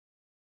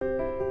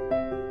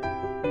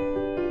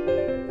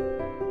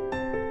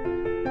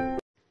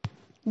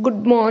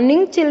Good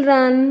morning,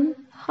 children.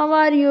 How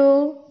are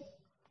you?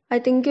 I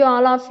think you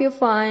all of you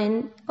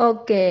fine.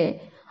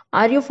 Okay.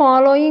 Are you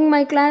following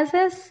my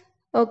classes?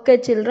 Okay,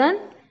 children.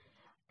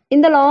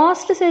 In the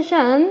last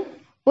session,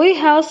 we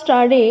have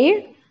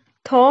studied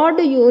third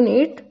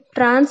unit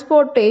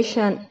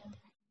transportation.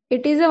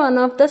 It is one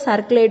of the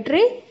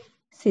circulatory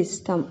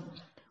system.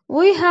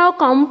 We have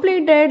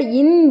completed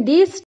in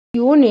this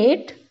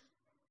unit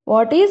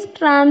what is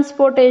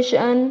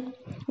transportation,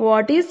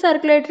 what is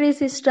circulatory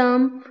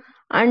system,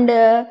 and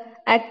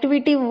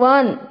activity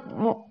 1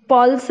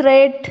 pulse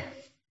rate,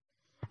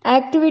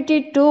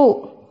 activity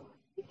 2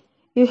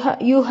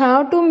 you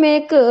have to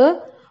make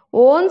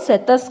own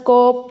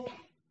stethoscope,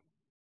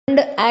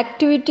 and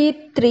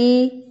activity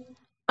 3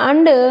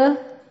 and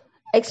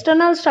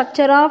external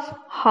structure of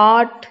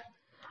heart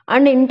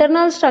and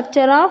internal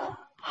structure of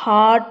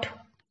heart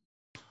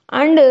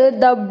and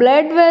the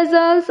blood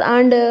vessels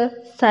and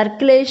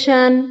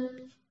circulation.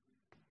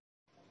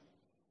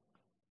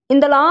 In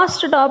the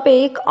last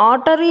topic,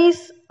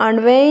 arteries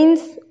and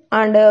veins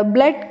and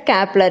blood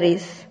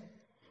capillaries.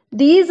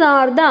 These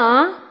are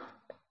the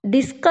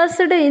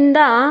discussed in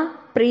the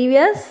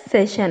previous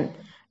session.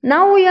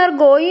 Now we are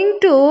going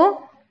to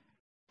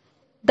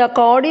the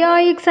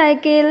cardiac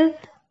cycle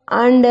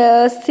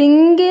and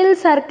single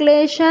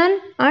circulation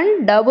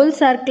and double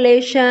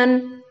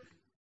circulation,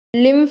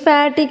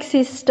 lymphatic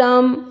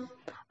system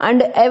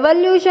and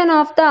evolution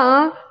of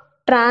the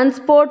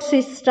transport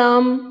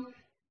system,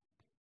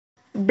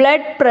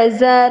 blood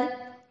pressure,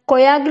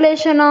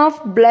 coagulation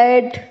of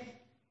blood.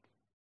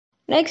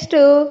 Next,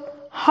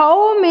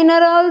 how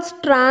minerals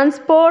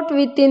transport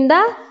within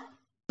the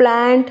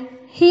plant.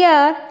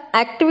 Here,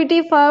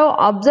 activity 5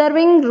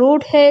 observing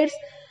root hairs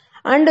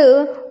and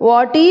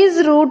what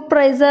is root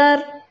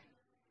pressure,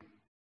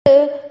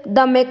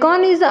 the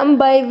mechanism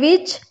by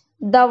which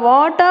the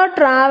water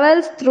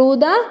travels through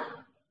the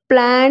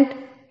plant,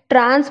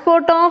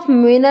 transport of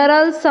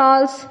mineral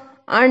salts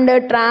and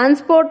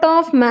transport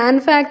of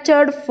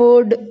manufactured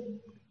food.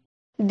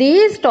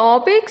 These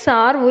topics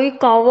are we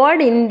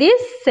covered in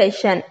this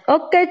session.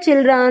 Okay,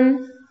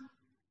 children.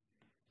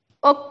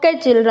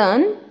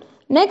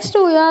 Next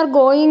we are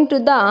going to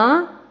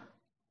the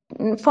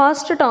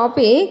first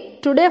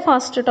topic.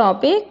 First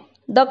topic,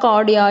 the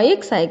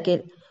cardiac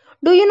cycle.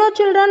 Do you know,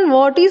 children,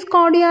 what is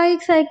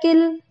cardiac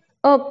cycle?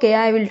 Okay,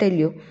 I will tell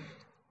you.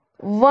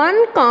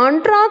 One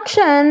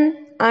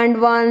contraction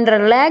and one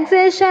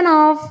relaxation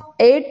of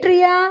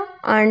atria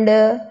and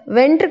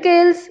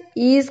ventricles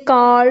is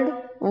called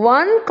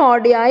one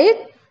cardiac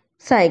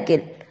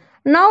cycle.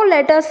 Now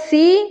let us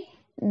see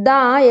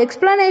the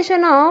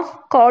explanation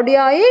of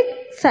cardiac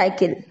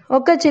cycle.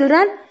 Okay,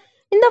 children.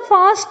 In the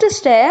first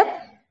step,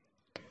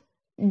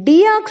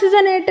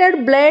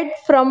 deoxygenated blood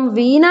from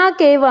vena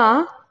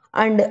cava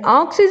and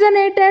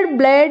oxygenated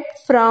blood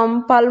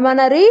from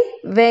pulmonary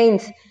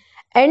veins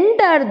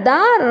enter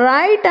the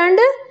right and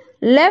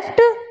left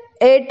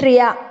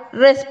atria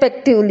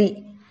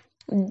respectively.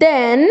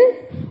 Then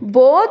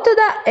both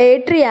the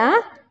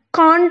atria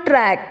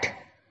contract,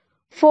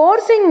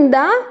 forcing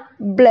the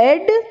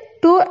blood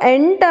to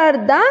enter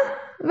the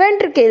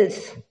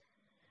ventricles.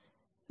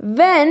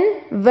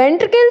 When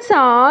ventricles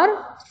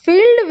are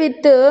filled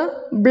with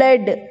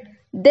blood,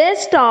 they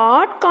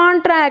start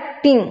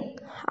contracting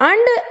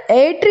and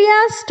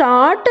atria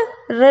start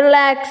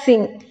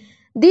relaxing.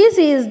 This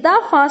is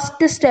the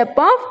first step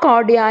of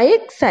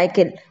cardiac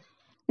cycle.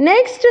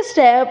 Next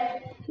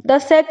step, the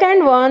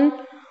second one,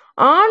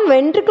 on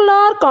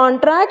ventricular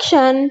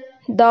contraction,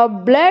 the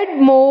blood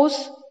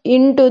moves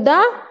into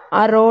the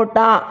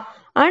aorta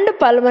and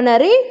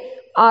pulmonary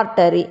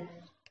artery.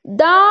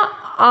 The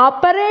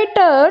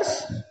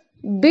apparatus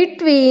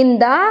between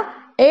the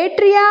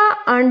atria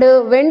and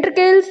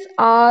ventricles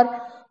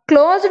are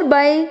closed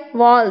by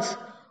walls.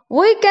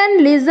 We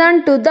can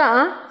listen to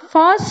the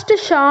first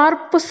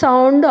sharp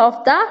sound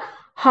of the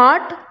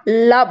heart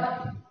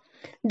lub.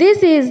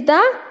 This is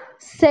the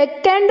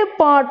second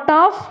part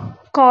of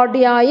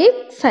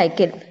cardiac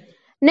cycle.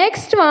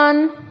 Next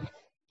one,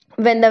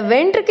 when the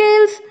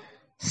ventricles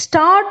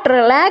start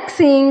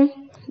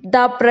relaxing,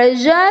 the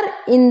pressure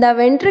in the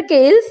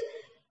ventricles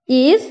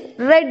is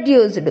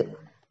reduced.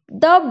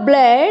 The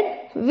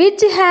blood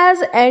which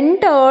has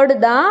entered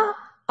the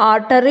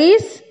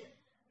arteries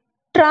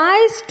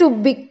tries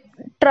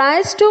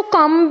to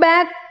come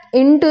back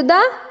into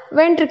the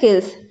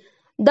ventricles.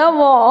 The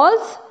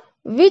walls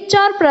which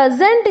are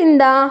present in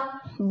the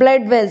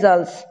blood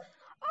vessels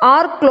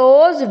are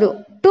closed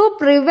to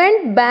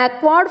prevent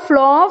backward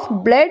flow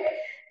of blood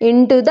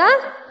into the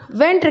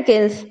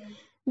ventricles.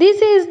 This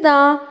is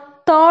the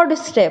third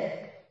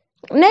step.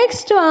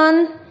 Next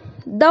one,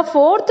 the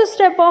fourth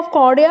step of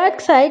cardiac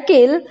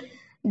cycle.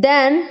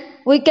 Then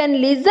we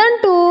can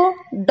listen to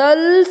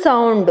dull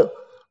sound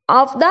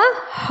of the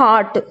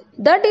heart,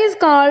 that is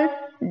called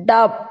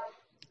dub.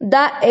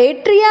 The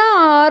atria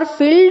are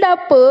filled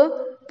up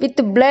with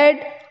blood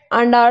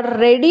and are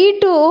ready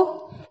to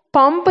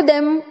pump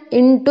them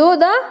into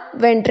the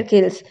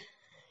ventricles.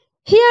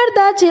 Here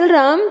the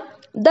children,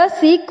 the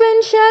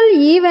sequential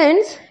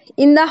events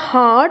in the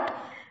heart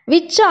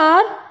which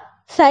are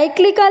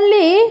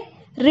cyclically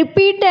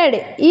repeated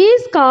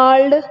is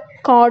called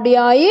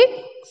cardiac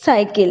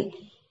cycle.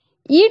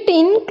 It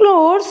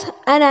includes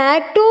an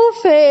active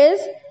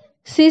phase,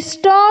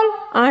 systole,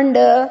 and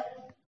a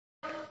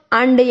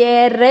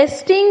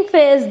resting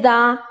phase,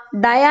 the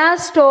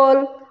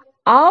diastole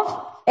of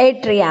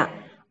atria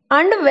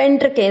and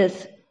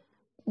ventricles.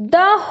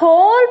 The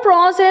whole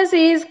process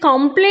is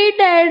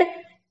completed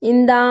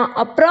in the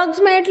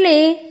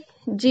approximately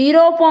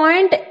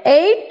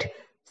 0.8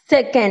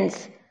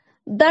 seconds.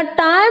 The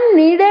time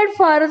needed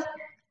for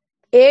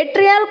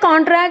atrial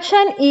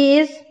contraction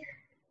is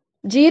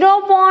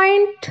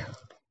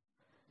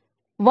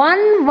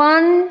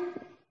 0.11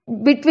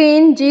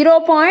 between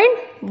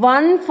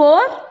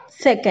 0.14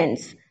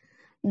 seconds.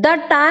 The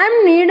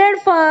time needed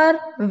for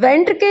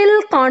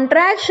ventricular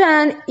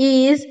contraction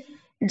is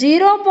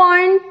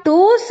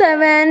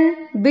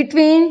 0.27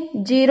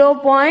 between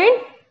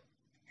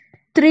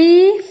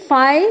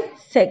 0.35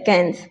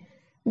 seconds.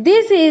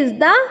 This is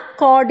the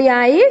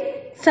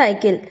cardiac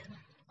cycle.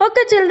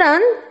 Okay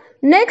children,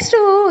 next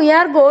we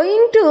are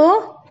going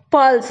to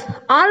pulse.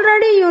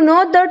 Already you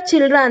know that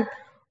children,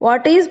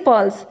 what is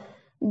pulse?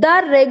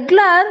 The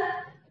regular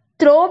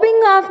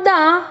throbbing of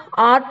the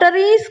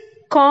arteries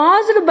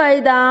caused by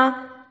the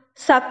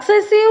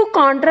successive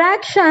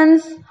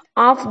contractions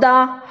of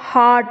the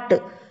heart.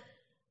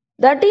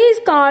 That is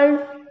called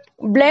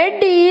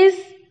blood is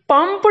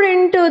pumped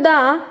into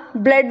the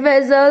blood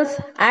vessels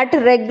at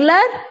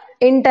regular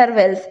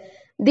intervals.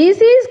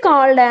 This is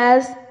called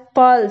as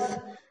pulse.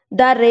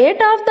 The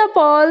rate of the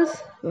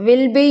pulse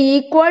will be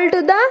equal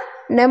to the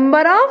number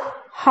of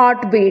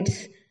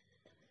heartbeats.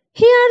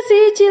 Here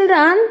see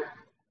children,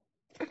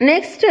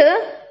 next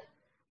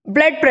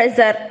blood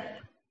pressure.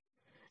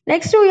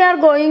 Next we are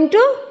going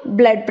to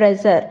blood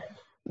pressure.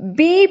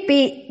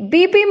 BP.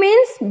 BP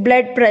means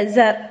blood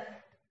pressure.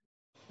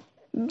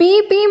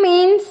 BP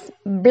means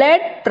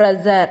blood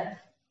pressure.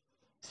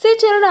 See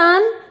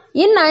children,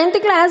 in 9th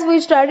class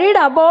we studied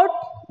about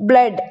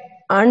blood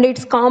and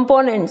its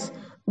components,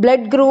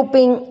 blood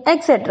grouping,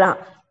 etc.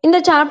 in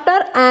the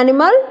chapter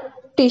animal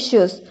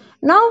tissues.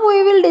 Now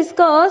we will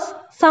discuss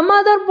some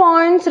other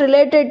points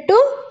related to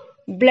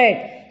blood.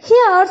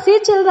 Here see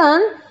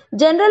children,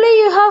 generally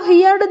you have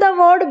heard the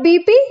word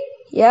BP?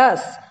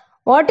 Yes.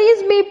 What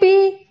is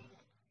BP?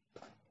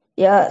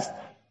 Yes.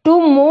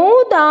 To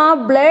move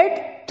the blood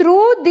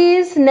through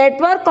this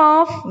network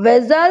of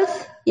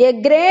vessels, a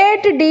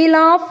great deal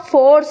of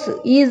force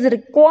is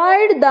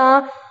required.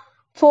 The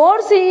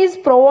force is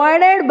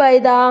provided by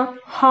the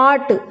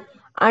heart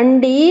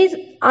and is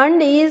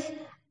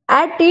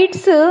at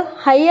its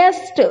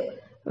highest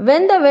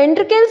when the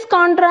ventricles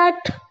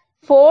contract,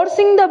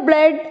 forcing the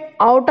blood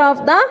out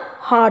of the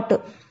heart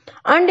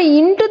and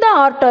into the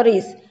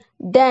arteries.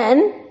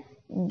 Then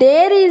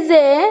there is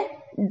a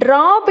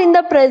drop in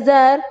the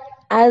pressure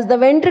as the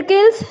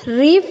ventricles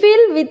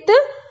refill with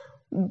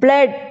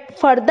blood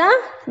for the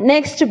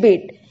next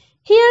beat.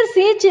 Here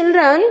see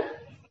children,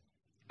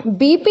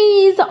 BP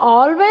is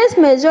always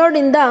measured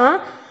in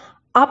the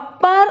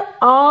upper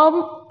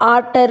arm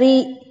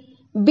artery.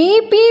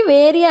 BP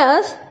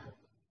varies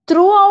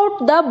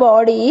throughout the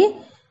body,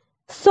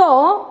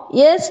 so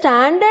a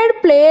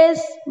standard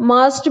place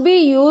must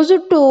be used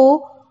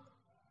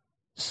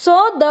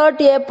so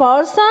that a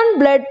person's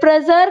blood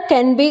pressure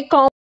can be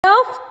counted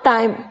of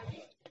time.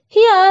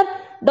 Here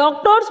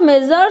doctors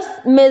measure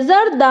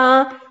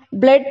the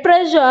blood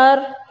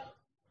pressure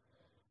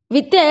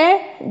with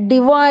a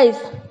device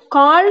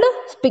called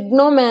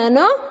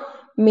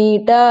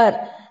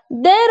sphygmomanometer.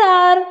 There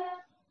are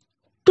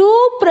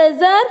two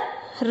pressure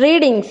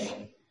readings.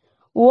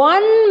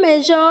 One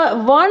measures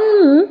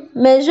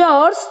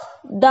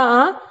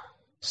the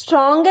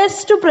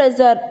strongest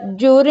pressure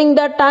during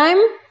the time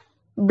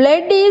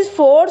blood is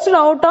forced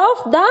out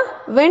of the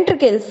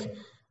ventricles.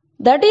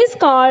 That is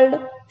called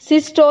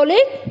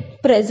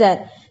systolic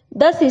pressure.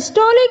 The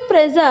systolic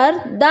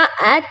pressure, the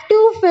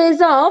active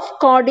phase of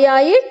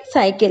cardiac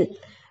cycle.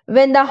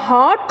 When the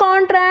heart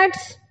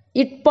contracts,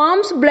 it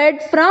pumps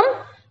blood from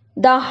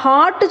the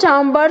heart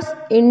chambers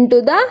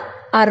into the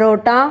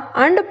aorta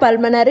and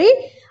pulmonary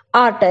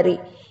artery.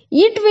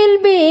 It will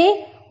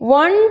be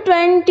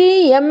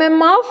 120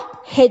 mm of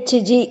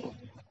Hg.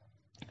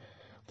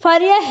 For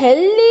a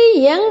healthy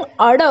young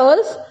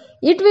adults,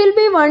 it will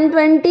be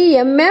 120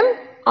 mm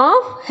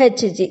of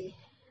Hg.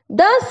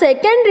 The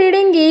second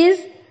reading is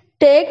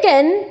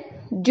taken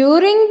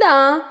during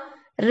the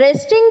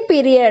resting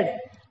period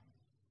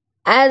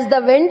as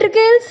the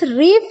ventricles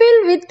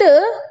refill with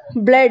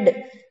blood.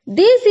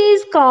 This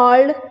is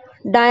called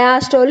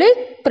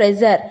diastolic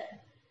pressure.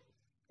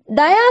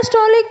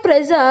 Diastolic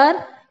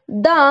pressure,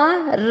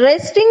 the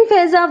resting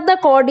phase of the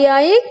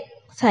cardiac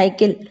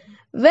cycle.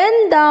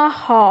 When the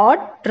heart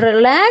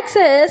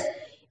relaxes,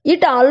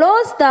 it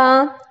allows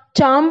the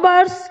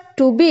chambers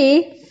to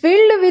be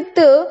filled with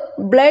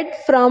blood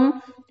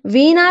from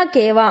vena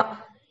cava.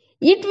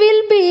 It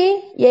will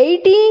be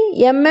 80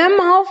 mm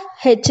of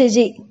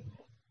Hg.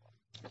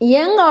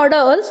 Young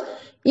adults,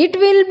 it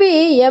will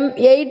be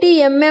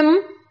 80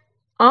 mm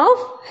of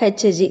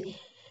Hg.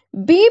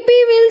 BP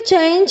will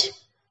change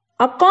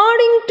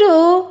according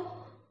to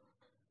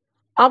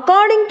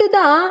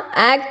the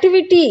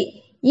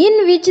activity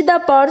in which the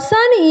person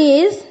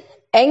is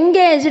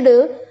engaged,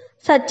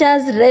 such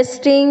as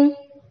resting,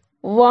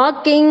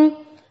 walking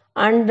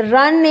and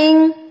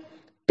running.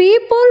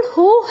 People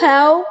who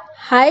have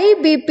high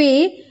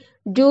BP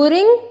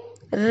during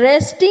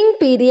resting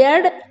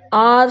period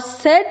are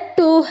said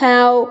to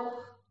have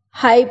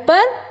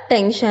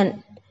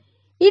hypertension.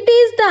 It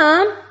is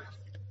the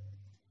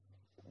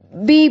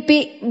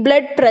BP,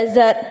 blood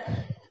pressure.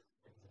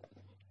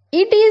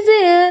 It is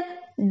a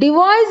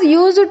device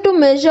used to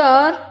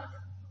measure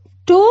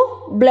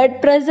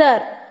blood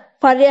pressure.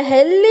 For a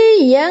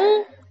healthy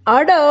young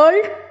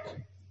adult,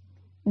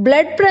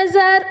 blood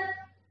pressure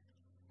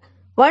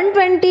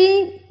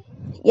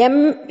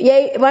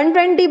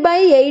 120 by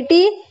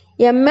 80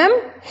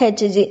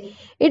 mmHg.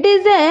 It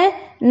is a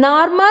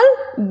normal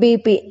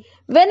BP.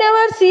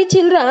 Whenever see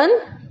children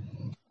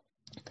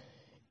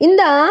in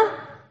the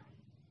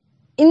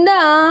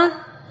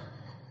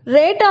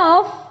rate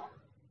of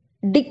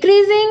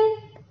decreasing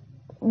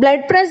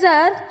blood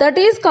pressure, that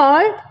is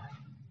called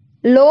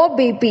low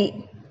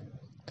BP.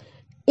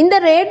 In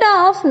the rate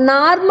of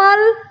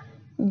normal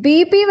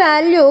BP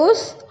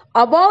values,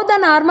 above the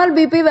normal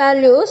BP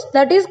values,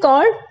 that is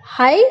called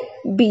high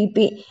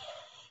BP.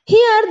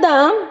 Here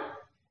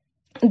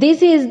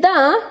this is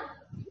the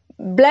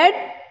blood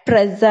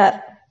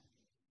pressure.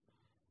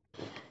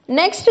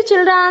 Next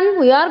children,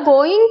 we are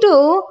going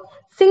to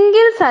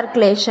single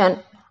circulation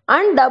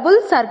and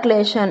double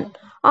circulation.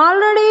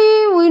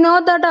 Already we know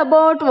that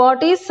about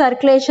what is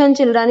circulation,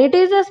 children. It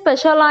is a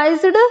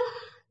specialized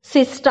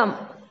system.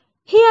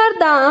 Here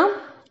the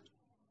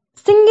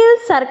single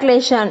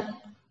circulation.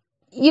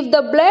 If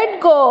the blood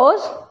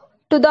goes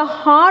to the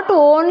heart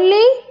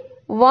only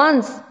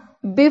once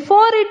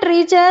before it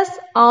reaches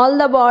all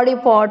the body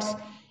parts,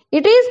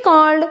 it is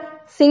called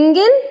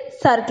single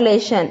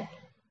circulation.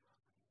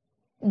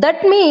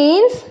 That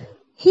means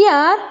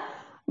here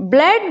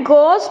blood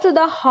goes to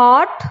the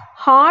heart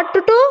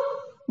to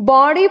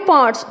body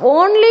parts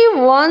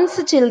only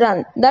once,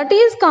 children. That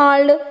is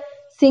called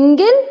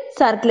single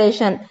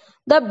circulation.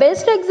 The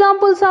best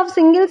examples of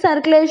single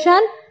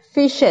circulation,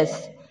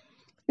 fishes.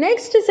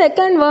 Next,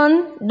 second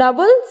one,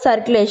 double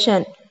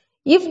circulation.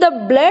 If the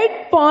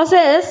blood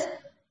passes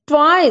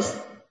twice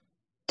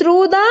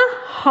through the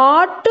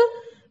heart,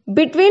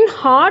 between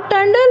heart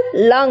and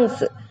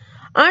lungs,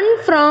 and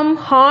from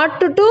heart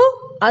to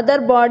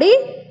other body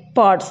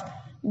parts,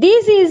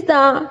 this is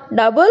the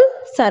double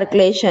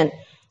circulation.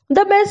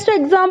 The best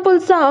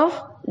examples of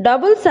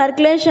double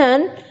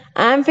circulation,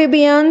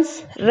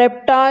 amphibians,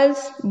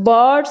 reptiles,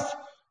 birds,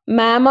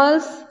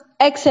 mammals,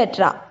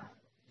 etc.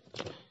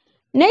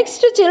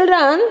 Next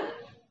children,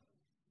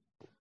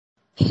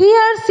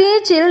 here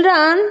see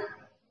children,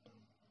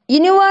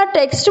 in your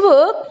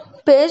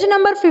textbook, page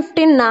number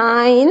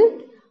 59,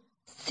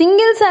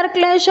 single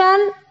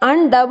circulation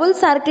and double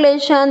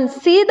circulation.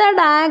 See the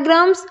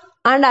diagrams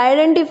and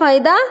identify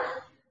the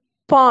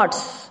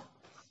parts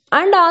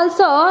and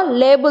also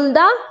label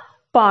the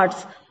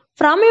parts.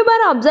 From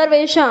your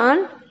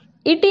observation,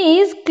 it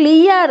is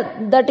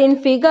clear that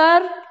in figure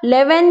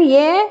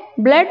 11a,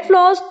 blood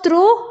flows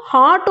through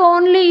heart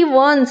only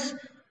once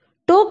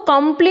to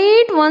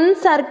complete one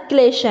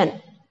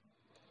circulation.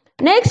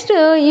 Next,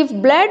 if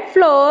blood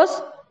flows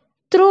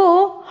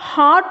through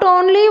heart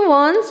only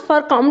once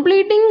for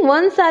completing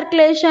one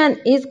circulation,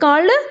 is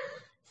called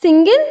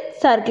single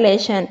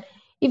circulation.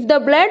 If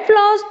the blood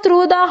flows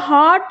through the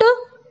heart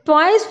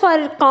twice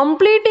for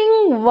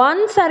completing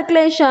one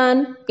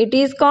circulation, it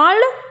is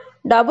called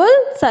double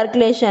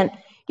circulation.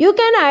 You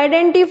can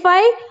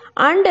identify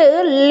and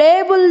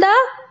label the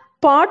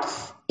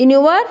parts in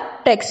your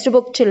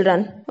textbook,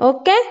 children.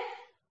 Okay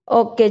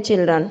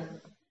children.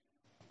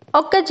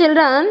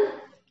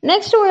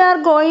 Next we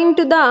are going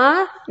to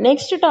the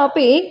next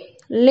topic,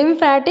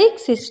 lymphatic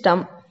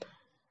system.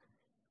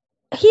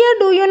 Here,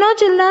 do you know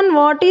children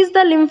what is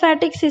the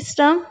lymphatic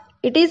system?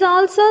 It is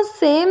also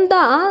same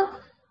the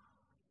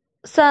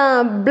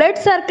blood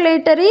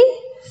circulatory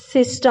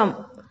system.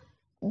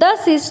 The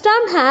system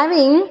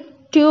having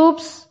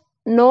tubes,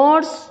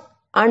 nodes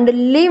and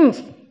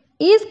lymph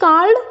is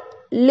called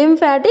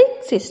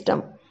lymphatic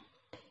system.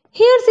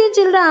 Here see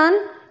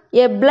children,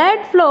 a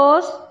blood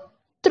flows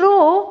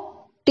through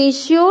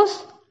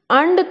tissues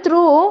and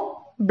through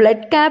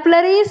blood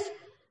capillaries.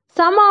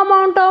 Some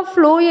amount of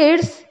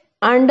fluids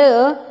and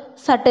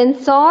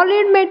certain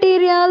solid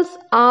materials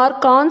are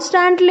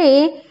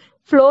constantly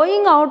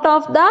flowing out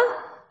of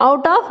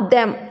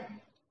them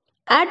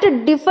at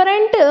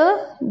different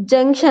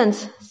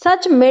junctions.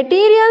 Such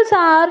materials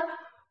are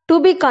to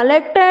be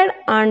collected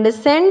and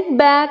sent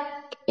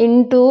back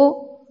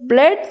into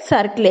blood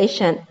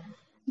circulation.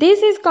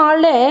 This is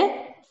called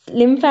a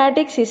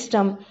lymphatic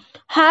system.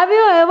 Have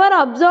you ever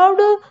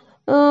observed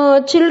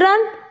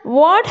children,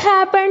 what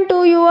happened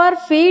to your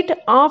feet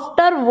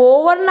after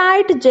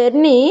overnight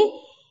journey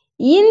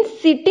in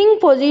sitting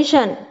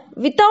position?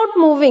 without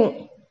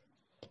moving.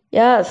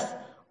 Yes,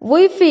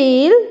 we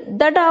feel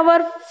that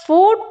our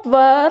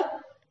footwear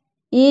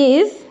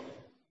is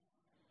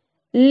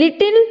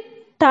little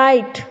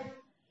tight.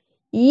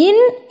 In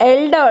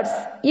elders,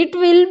 it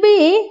will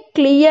be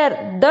clear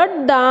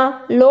that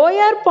the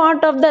lower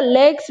part of the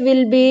legs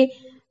will be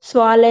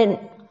swollen.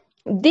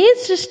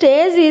 This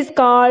stage is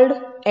called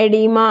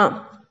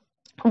edema.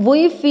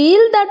 We feel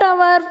that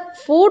our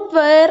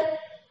footwear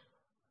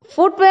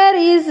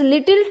is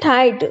little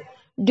tight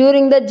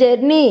during the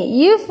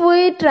journey. If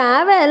we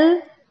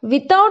travel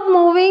without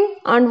moving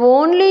and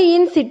only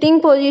in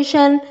sitting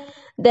position,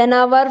 then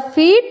our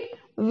feet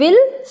will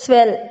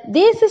swell.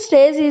 This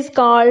stage is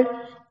called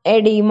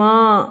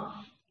edema.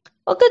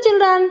 Okay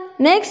children,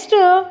 next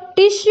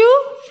tissue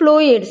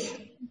fluids.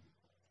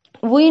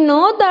 We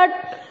know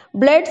that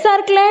blood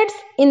circulates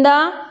in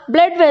the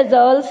blood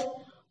vessels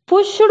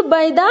pushed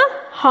by the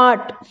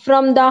heart.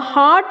 From the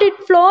heart it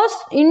flows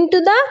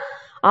into the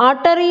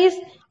arteries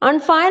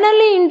and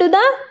finally into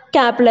the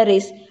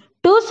capillaries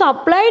to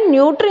supply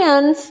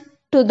nutrients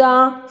to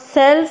the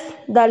cells.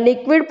 The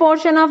liquid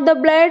portion of the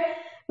blood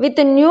with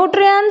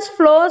nutrients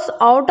flows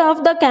out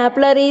of the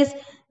capillaries.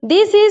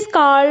 This is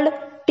called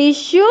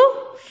tissue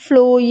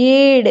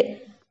fluid.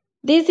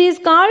 This is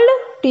called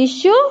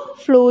tissue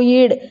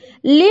fluid.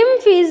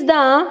 Lymph is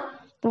the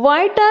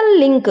vital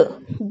link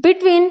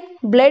between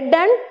blood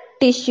and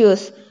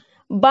tissues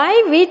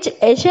by which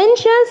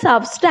essential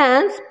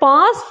substance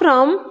pass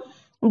from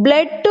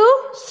blood to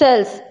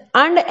cells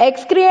and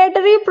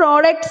excretory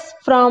products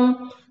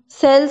from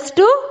cells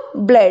to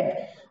blood.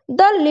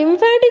 The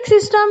lymphatic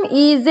system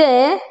is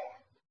a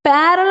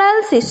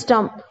parallel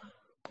system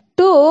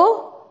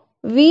to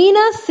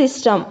venous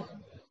system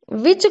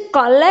which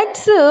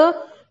collects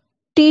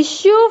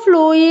tissue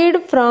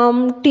fluid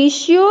from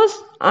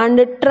tissues and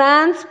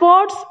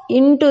transports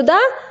into the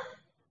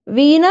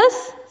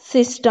venous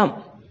system.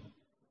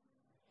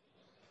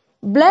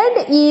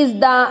 Blood is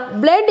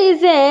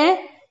a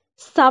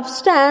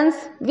substance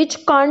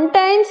which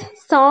contains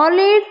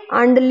solid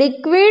and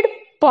liquid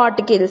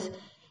particles.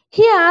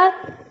 Here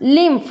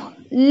lymph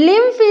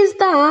is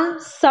the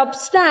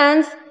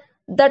substance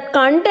that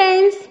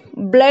contains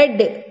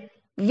blood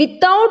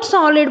without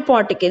solid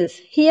particles.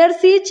 Here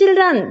see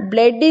children,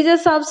 blood is a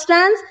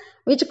substance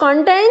which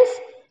contains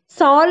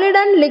solid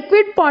and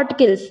liquid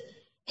particles.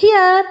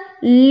 Here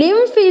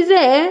lymph is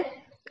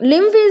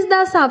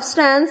the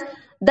substance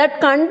that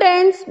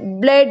contains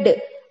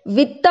blood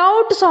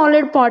without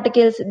solid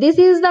particles. This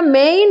is the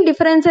main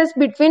differences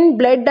between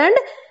blood and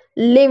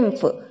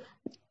lymph.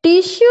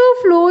 Tissue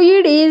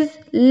fluid is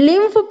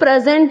lymph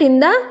present in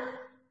the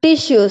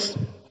tissues.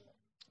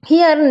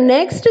 Here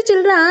next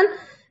children,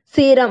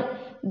 serum.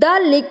 The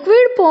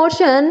liquid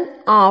portion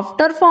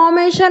after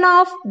formation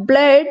of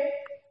blood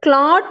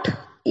clot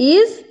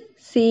is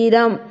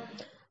serum.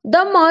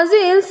 The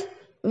muscles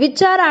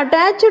which are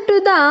attached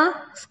to the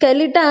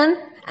skeleton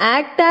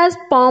act as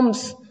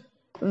pumps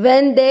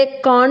when they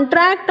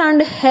contract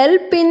and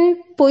help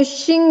in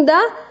pushing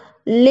the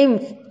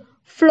lymph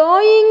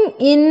flowing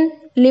in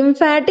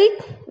lymphatic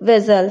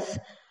vessels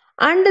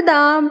and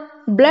the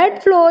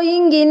blood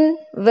flowing in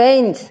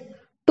veins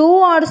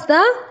towards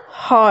the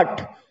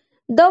heart.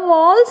 The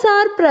walls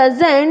are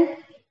present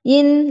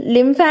in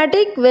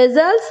lymphatic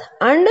vessels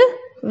and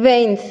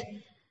veins.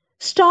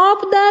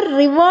 Stop the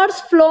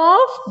reverse flow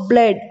of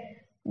blood.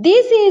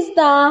 This is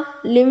the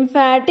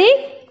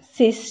lymphatic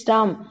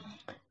system.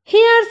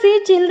 Here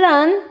see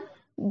children,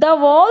 the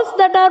walls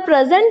that are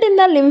present in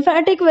the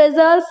lymphatic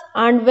vessels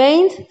and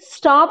veins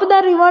stop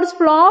the reverse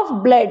flow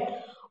of blood.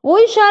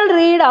 We shall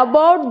read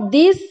about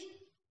this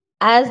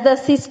as the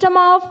system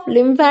of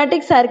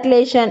lymphatic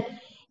circulation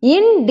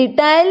in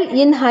detail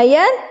in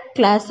higher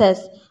classes.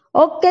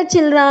 Okay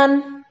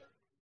children.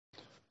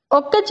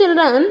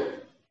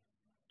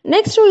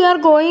 Next we are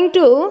going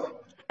to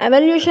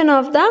evolution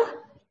of the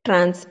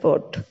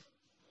transport.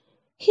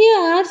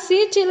 Here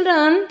see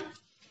children,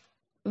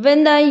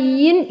 when the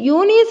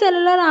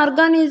unicellular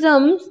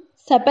organisms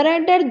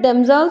separated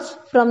themselves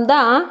from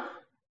the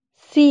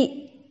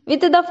sea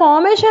with the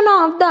formation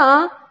of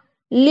the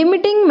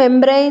limiting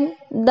membrane,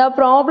 the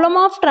problem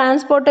of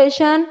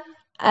transportation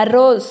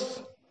arose.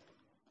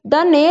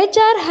 The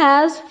nature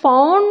has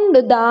found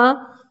the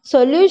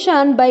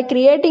solution by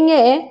creating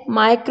a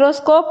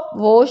microscope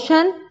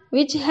ocean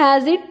which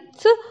has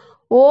its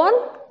own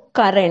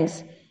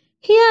currents.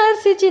 Here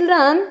see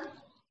children,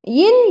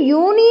 in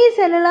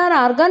unicellular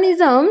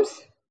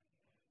organisms,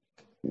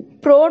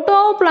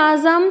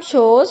 protoplasm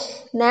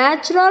shows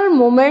natural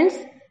movements.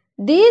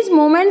 These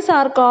movements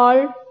are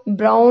called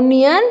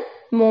Brownian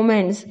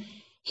movements.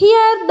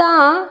 Here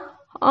the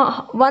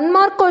 1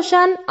 mark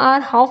question or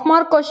half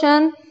mark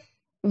question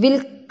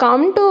will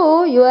come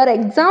to your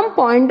exam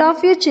point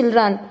of view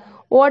children.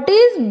 What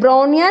is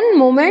Brownian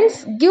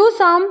movements? Give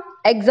some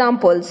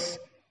examples.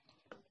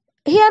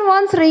 Here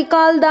once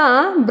recall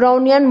the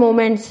Brownian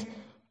movements.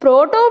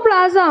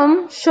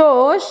 Protoplasm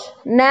shows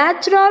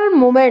natural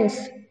movements.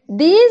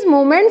 These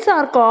movements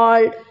are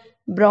called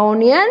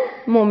Brownian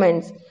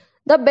movements.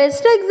 The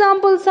best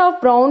examples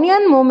of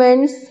Brownian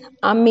movements,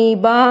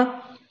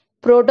 amoeba,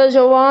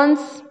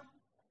 protozoans,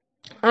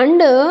 and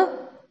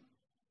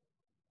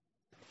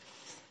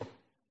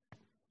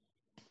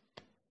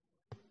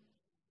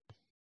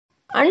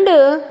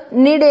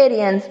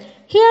cnidarians.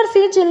 Here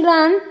see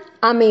children,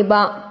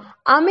 amoeba.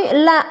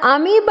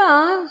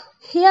 Amoeba,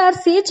 here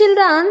see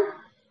children,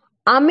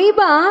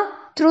 amoeba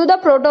through the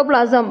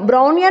protoplasm.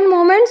 Brownian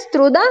movements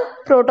through the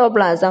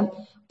protoplasm.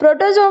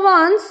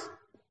 Protozoans,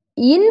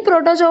 in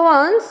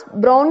protozoans,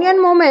 Brownian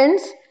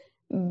movements,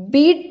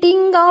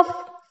 beating of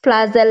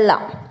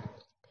flagella.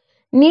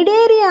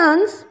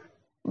 Cnidarians,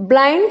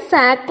 blind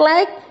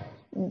sac-like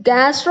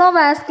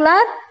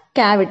gastrovascular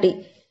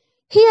cavity.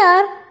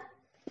 Here,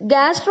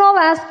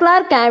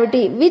 gastrovascular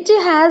cavity, which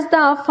has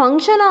the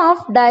function of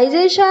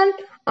digestion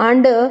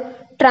and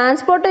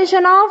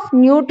transportation of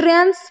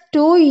nutrients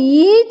to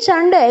each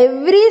and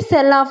every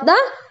cell of the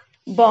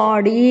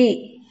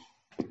body.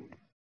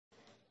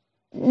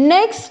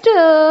 Next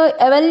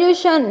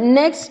evolution,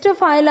 next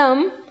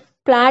phylum,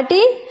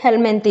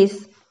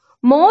 Platyhelminthes.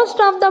 Most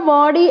of the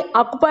body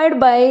occupied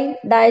by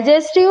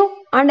digestive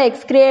and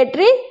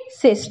excretory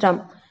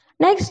system.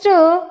 Next,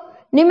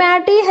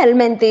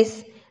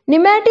 Nematihelminthes.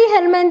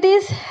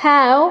 Nematihelminthes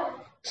have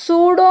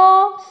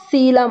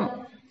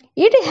pseudocoelom.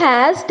 It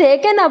has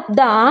taken up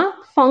the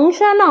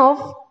function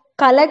of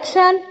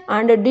collection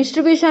and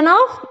distribution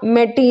of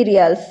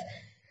materials.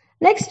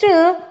 Next,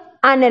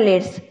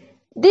 annelids.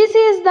 This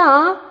is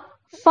the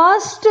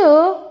first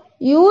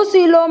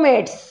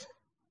eucoelomates.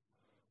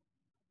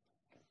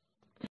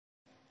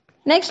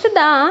 Next,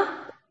 the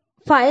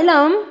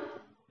phylum,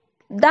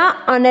 the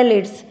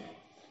annelids.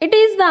 It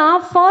is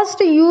the first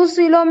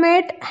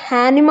eucoelomate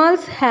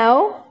animals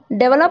have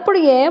developed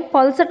a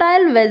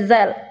pulsatile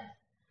vessel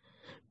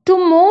to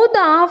move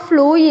the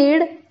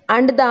fluid,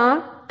 and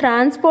the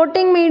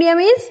transporting medium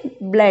is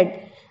blood.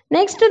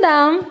 Next,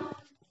 the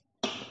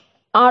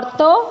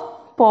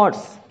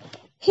arthropods.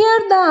 Here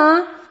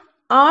the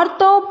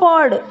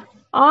arthropods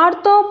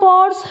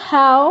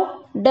have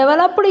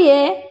developed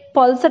a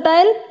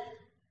pulsatile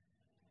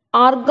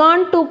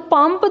organ to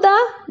pump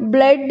the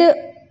blood,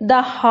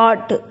 the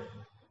heart.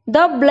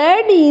 The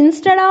blood,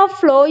 instead of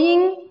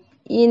flowing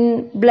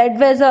in blood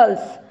vessels,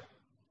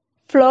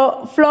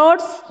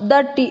 floats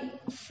the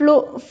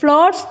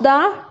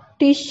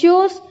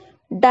tissues,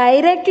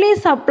 directly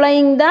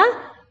supplying the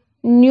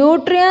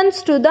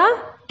nutrients to the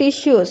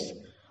tissues.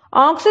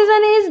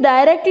 Oxygen is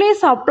directly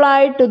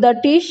supplied to the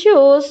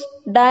tissues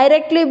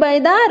directly by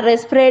the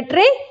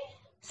respiratory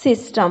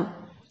system.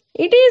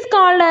 It is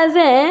called as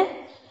a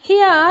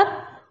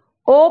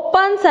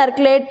open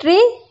circulatory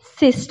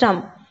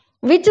system,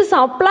 which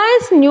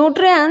supplies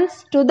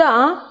nutrients to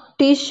the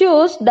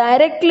tissues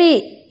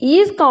directly,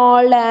 is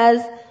called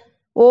as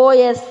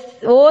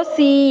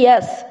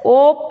OCS,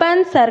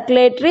 open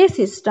circulatory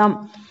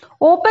system.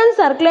 Open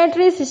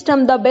circulatory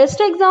system, the best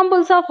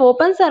examples of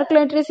open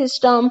circulatory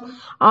system,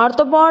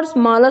 arthropods,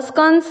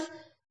 molluscans,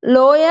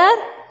 lower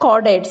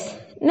chordates.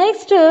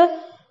 Next,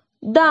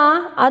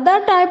 the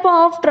other type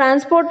of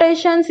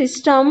transportation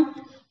system,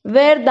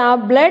 where the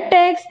blood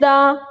takes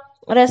the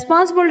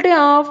responsibility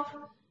of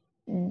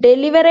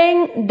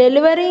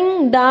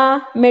delivering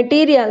the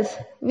materials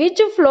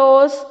which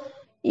flows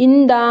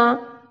in the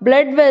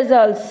blood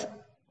vessels,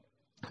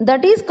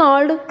 that is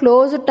called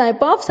closed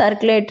type of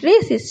circulatory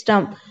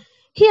system.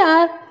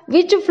 Here,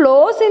 which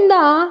flows in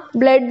the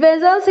blood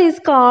vessels is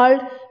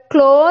called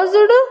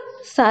closed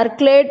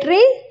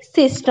circulatory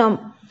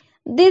system.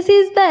 This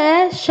is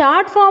the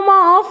short form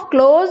of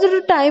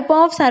closed type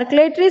of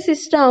circulatory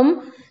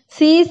system,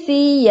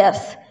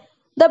 CCS.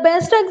 The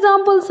best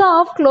examples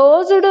of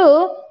closed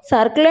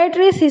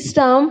circulatory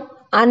system,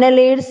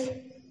 annelids,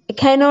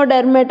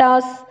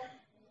 echinodermatous,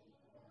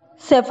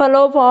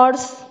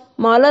 cephalopods,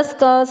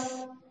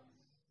 molluscs,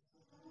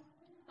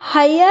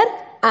 higher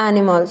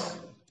animals.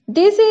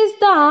 This is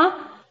the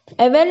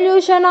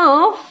evolution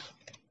of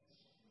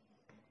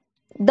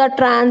the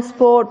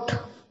transport.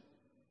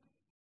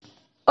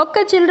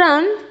 Okay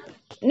children,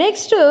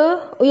 next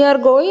we are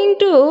going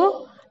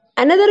to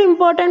another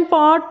important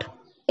part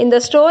in the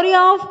story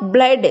of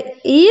blood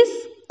is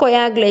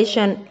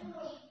coagulation.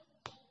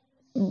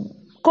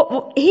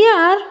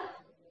 Here,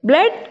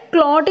 blood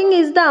clotting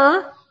is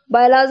the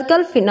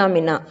biological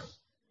phenomena.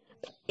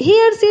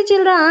 Here see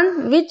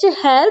children, which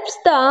helps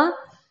the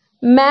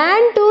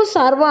man to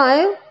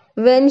survive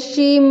when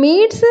she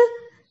meets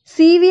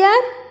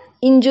severe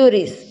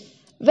injuries.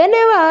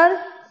 Whenever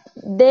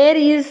there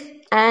is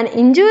an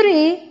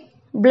injury,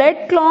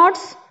 blood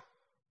clots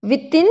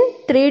within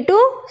 3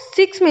 to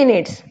 6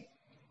 minutes.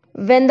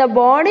 When the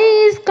body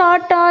is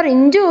cut or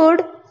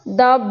injured,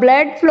 the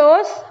blood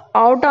flows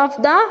out of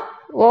the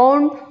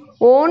wound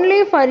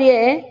only for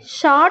a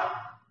short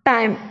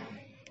time.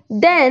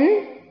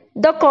 Then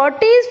the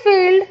cut is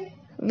filled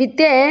with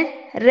a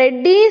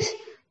reddish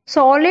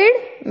solid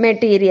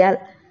material.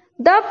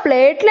 The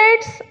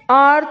platelets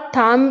or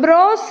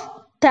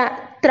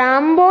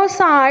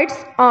thrombocytes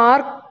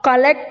are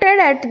collected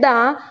at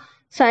the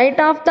site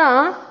of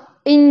the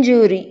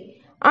injury.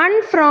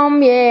 and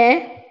from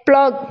a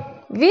plug,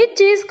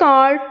 which is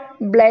called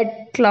blood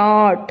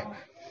clot.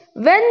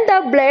 When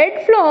the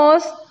blood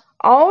flows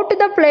out,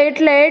 the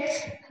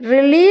platelets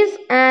release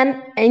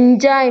an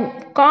enzyme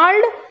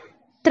called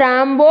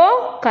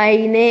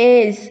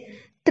thrombokinase.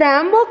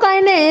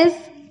 Thrombokinase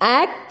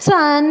acts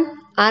on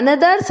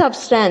another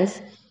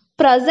substance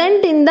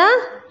present in the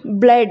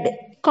blood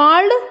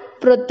called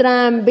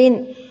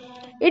prothrombin.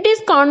 It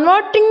is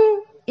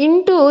converting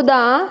into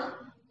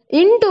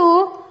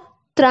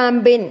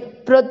thrombin.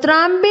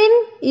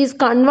 Prothrombin is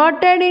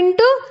converted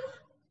into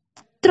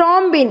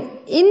thrombin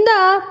in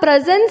the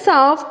presence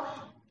of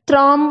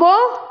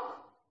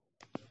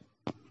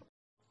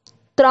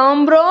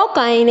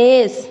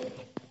thrombokinase.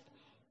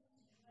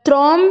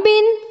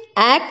 Thrombin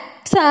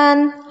acts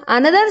on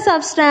another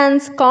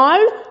substance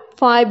called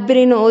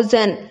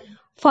fibrinogen.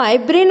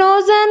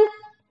 Fibrinogen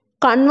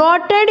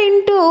converted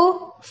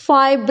into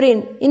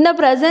fibrin in the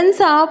presence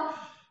of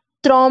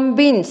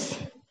thrombins.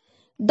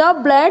 The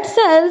blood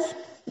cells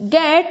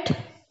get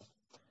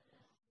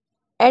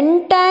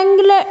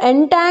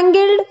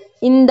entangled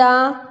in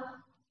the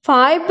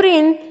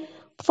fibrin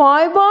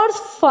fibers.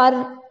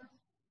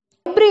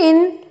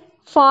 Fibrin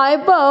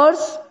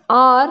fibers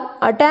are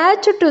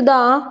attached to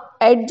the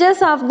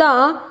edges of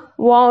the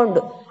wound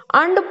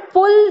and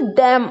pull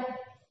them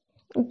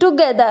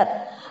together.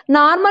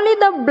 Normally,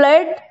 the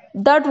blood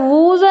that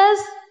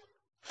oozes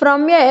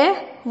from a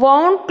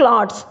wound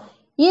clots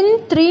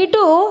in 3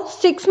 to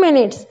 6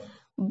 minutes,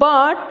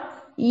 but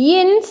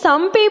in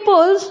some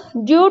people,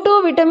 due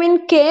to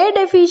vitamin K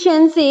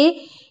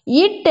deficiency,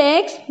 it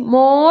takes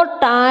more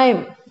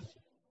time.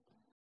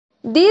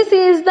 This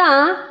is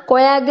the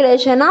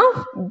coagulation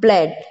of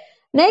blood.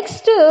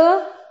 Next,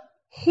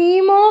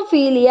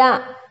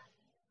 hemophilia.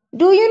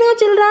 Do you know,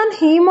 children,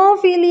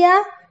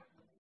 hemophilia?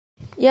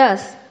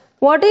 Yes.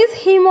 What is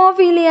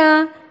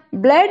hemophilia?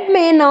 Blood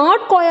may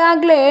not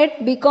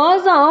coagulate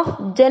because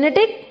of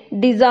genetic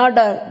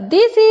disorder.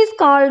 This is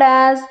called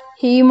as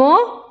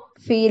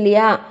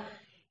hemophilia.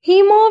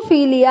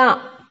 Hemophilia.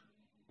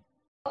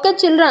 Okay,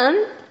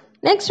 children.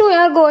 Next we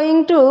are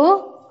going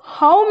to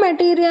how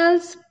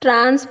materials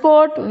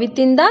transport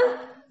within the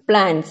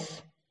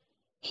plants.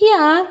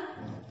 Here,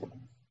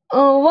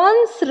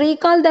 once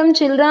recall them,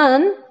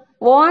 children,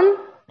 von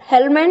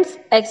Helmholtz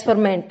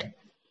experiment.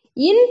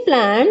 In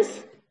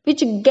plants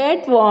which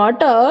get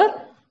water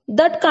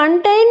that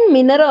contain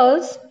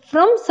minerals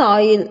from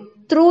soil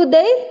through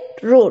their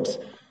roots,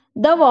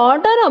 the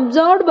water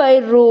absorbed by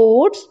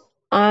roots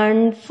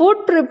and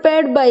food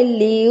prepared by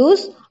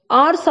leaves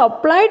are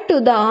supplied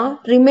to the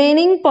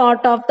remaining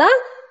part of the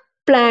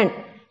plant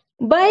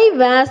by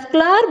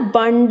vascular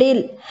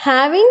bundle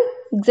having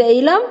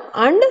xylem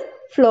and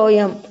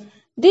phloem.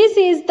 This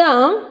is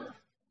the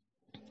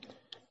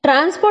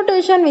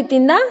transportation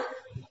within the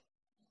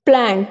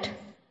plant.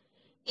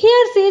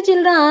 Here, see,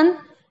 children,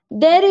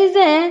 there is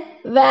a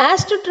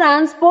vast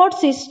transport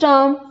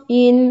system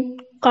in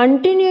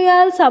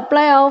continual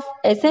supply of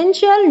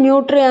essential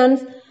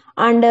nutrients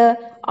and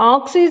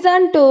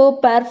oxygen to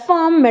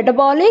perform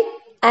metabolic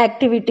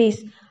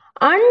activities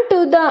and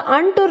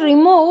to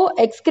remove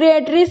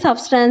excretory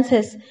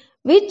substances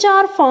which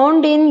are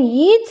found in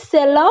each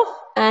cell of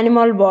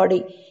animal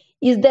body.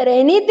 Is there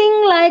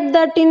anything like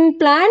that in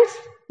plants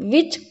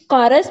which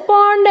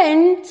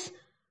corresponds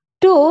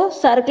to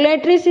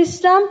circulatory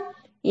system?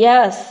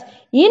 Yes.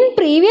 In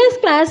previous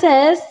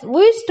classes,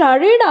 we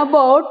studied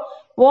about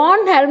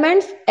von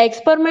Helmholtz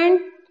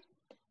experiments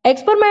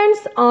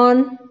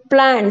on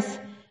plants.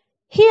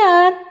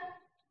 Here,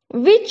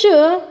 which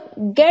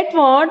get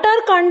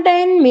water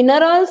contain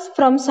minerals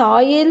from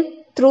soil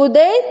through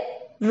their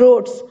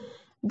roots.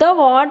 The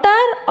water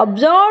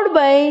absorbed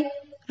by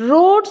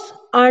roots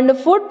and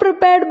food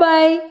prepared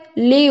by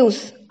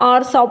leaves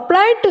are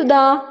supplied to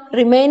the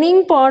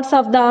remaining parts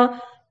of the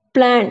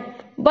plant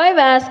by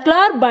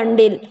vascular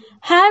bundle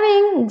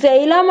having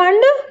xylem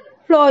and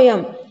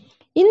phloem.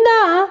 In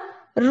the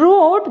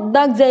root,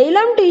 the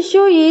xylem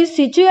tissue is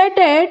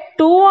situated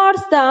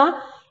towards the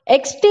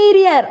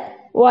exterior,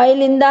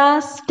 while in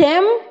the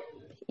stem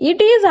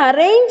it is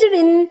arranged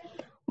in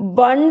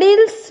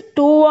bundles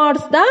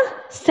towards the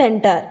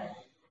center.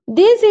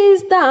 This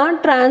is the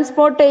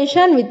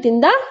transportation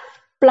within the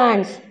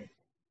plants.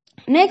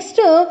 Next,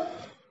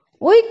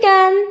 we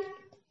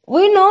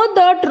know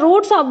that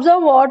roots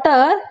absorb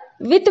water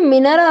with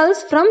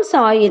minerals from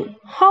soil.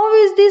 How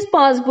is this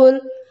possible?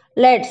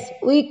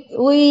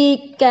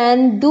 We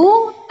can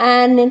do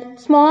a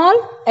small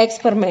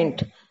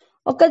experiment.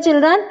 Okay,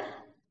 children.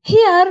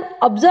 Here,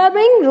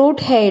 observing root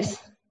hairs.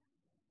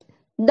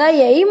 The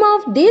aim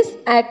of this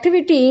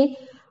activity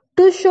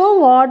to show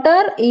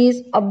water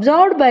is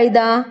absorbed by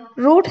the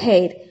root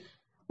hair.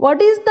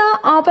 What is the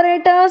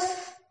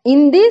apparatus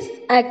in this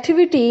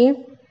activity?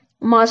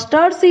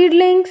 Mustard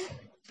seedlings,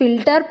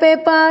 filter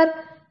paper,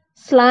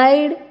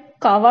 slide,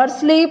 cover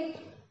slip,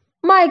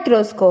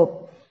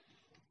 microscope.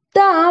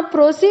 The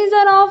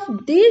procedure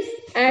of this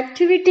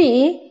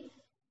activity: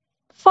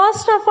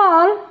 first of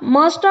all,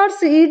 mustard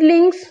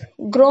seedlings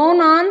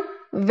grown on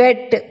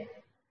wet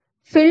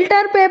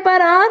filter paper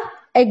are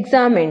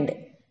examined.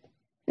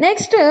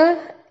 Next,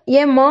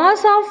 a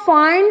mass of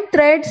fine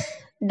threads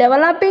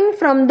developing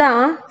from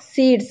the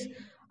seeds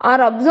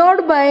are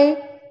absorbed by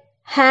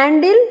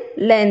handle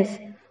lens.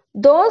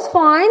 Those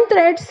fine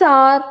threads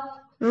are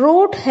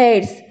root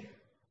hairs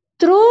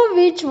through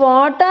which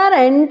water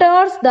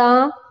enters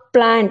the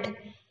plant.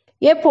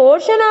 A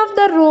portion of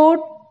the root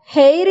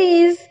hair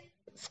is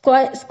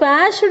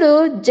squashed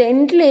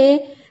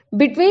gently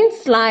between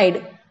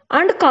slide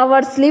and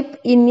cover slip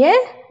in a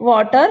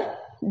water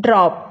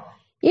drop.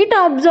 It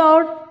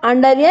observed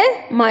under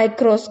a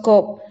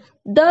microscope.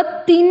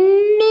 The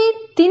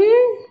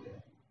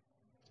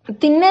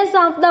thinness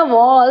of the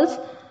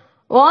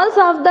walls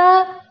of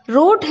the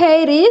root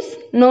hair is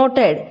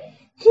noted.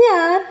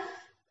 Here,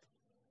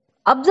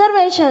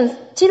 observations.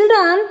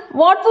 Children,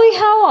 what we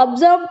have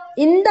observed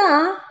in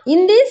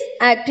this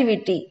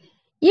activity?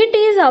 It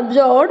is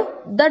observed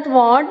that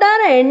water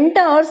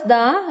enters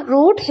the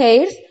root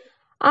hairs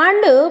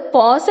and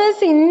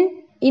passes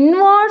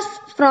inwards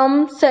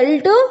from cell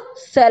to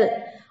cell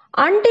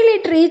until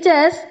it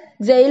reaches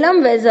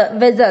xylem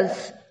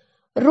vessels.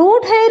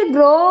 Root hair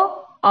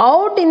grow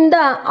out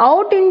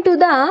into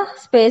the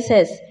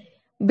spaces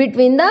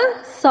between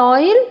the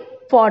soil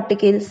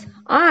particles,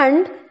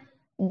 and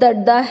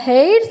that the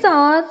hairs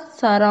are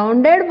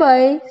surrounded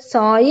by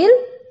soil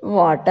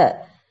water.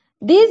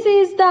 This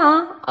is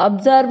the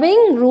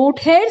observing root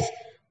hairs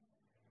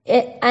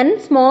and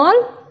small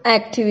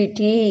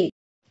activity.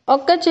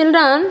 Okay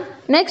children,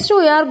 next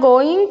we are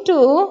going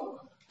to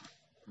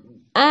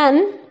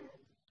another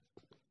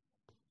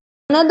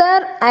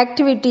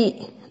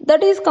activity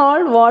that is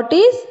called what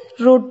is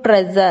root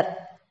pressure.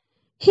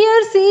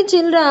 Here see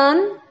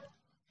children,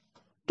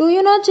 do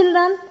you know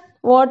children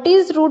what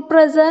is root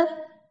pressure?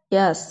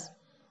 Yes,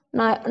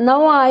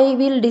 now I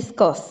will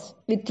discuss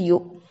with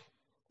you.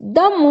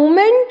 The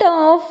movement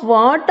of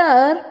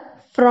water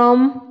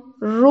from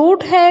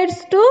root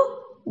heads to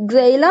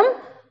xylem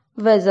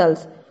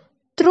vessels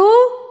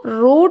through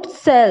root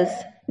cells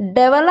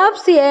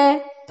develops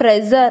a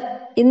pressure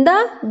in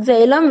the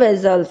xylem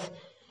vessels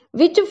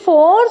which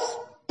force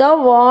the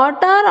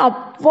water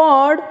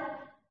upward.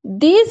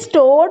 This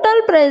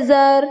total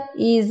pressure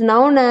is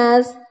known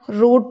as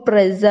root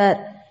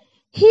pressure.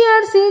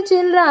 Here see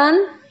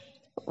children,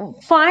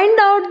 find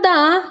out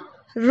the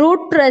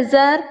root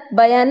pressure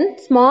by a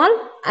small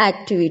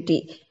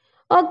activity.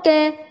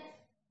 Okay.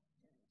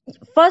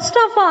 First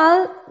of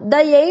all,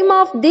 the aim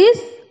of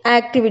this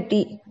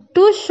activity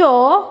to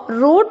show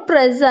root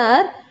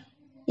pressure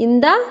in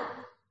the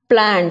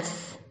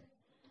plants.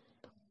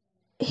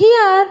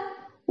 Here,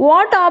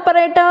 what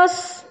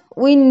operators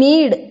we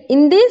need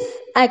in this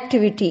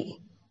activity?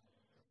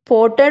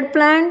 Potted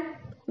plant,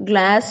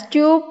 glass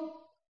tube,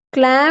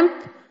 clamp,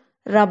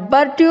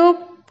 rubber tube,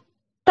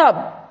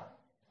 tub.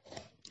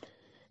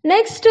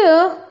 Next,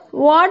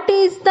 what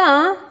is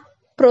the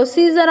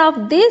procedure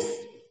of this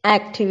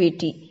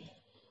activity?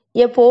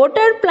 A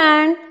potted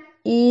plant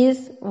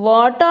is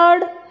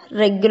watered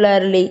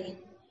regularly.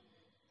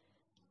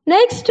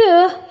 Next,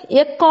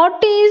 a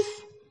cut is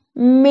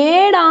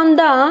made on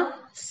the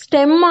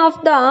stem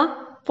of the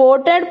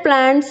potted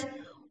plants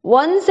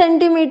 1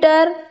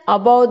 centimeter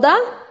above the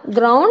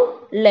ground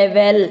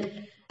level.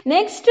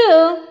 Next,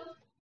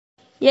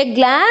 a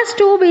glass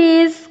tube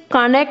is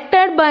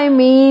connected by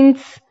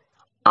means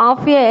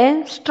of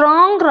a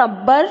strong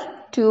rubber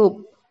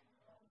tube.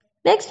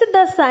 Next,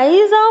 the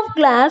size of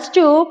glass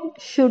tube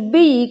should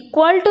be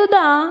equal to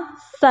the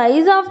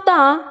size of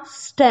the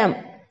stem.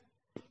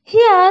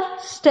 Here,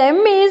 stem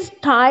is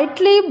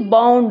tightly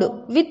bound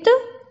with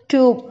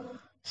tube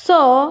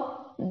so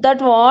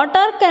that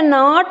water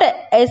cannot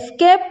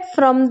escape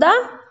from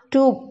the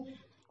tube.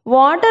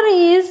 Water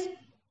is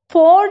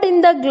poured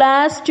in the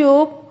glass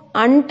tube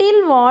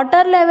until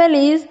water level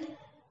is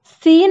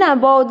seen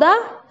above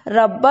the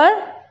rubber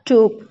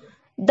tube.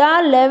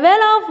 The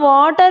level of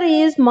water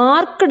is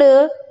marked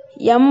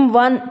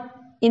M1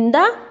 in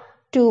the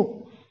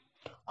tube.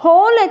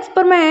 Whole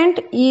experiment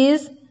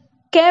is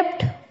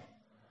kept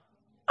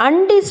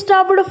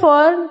undisturbed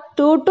for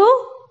 2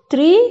 to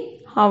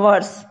 3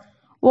 hours.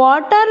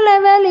 Water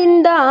level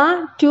in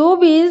the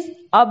tube is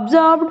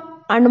observed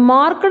and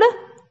marked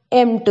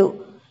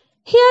M2.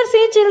 Here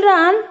see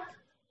children,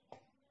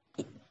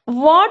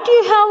 what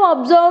you have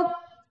observed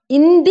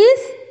in this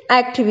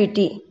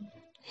activity.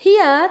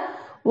 Here,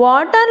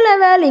 water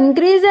level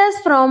increases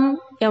from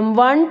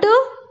M1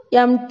 to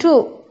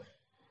M2.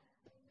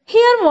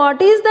 Here,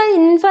 what is the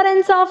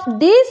inference of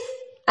this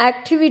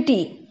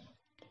activity?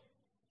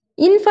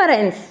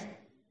 Inference.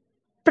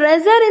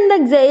 Pressure in the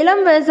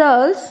xylem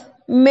vessels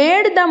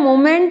made the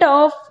movement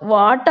of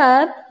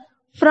water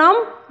from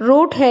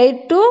root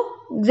head to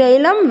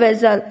xylem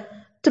vessel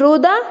through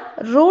the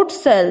root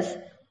cells.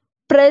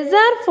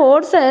 Pressure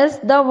forces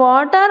the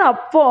water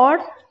upward.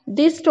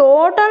 This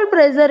total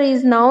pressure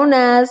is known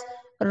as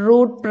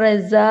root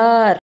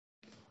pressure.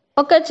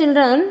 Okay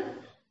children,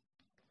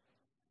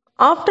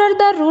 after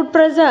the root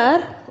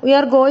pressure, we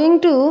are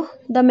going to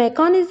the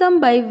mechanism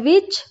by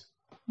which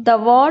the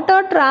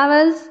water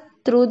travels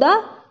through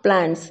the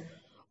plants.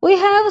 We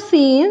have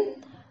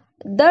seen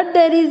that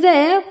there is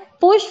a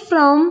push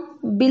from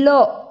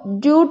below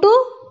due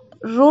to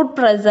root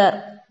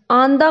pressure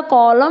on the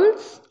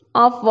columns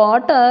of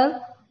water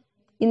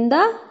in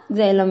the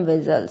xylem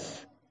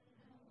vessels.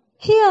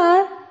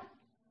 Here,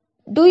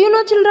 do you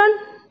know children,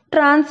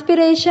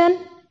 transpiration?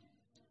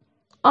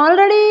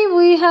 Already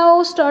we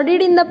have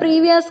studied in the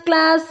previous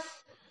class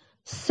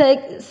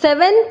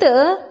 7th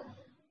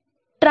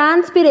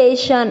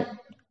transpiration.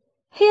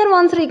 Here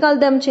once recall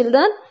them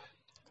children.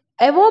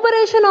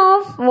 Evaporation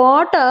of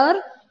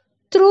water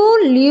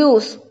through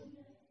leaves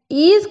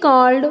is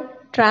called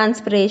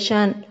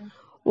transpiration.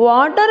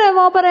 Water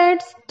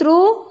evaporates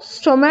through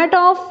stomata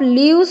of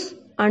leaves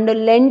and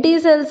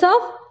lenticels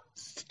of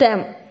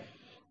stem.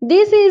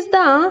 This is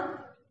the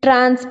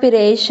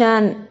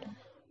transpiration.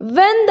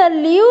 When the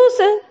leaves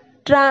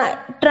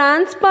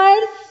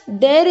transpire,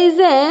 there is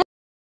a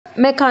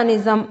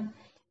mechanism.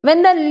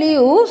 When the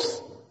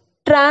leaves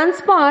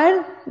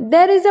transpire,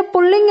 there is a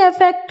pulling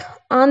effect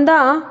on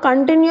the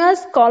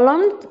continuous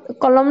columns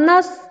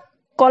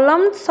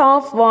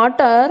of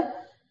water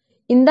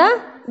in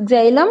the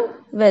xylem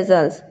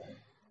vessels.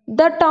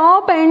 The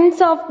top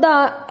ends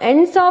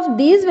of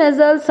these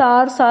vessels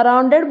are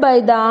surrounded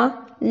by the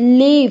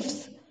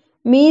leaves,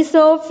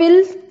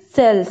 mesophyll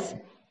cells,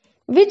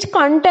 which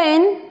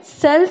contain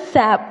cell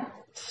sap.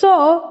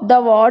 So, the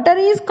water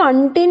is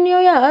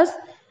continuous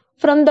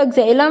from the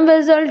xylem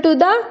vessel to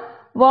the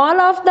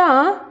wall of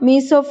the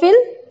mesophyll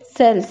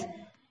cells.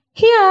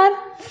 Here,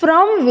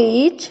 from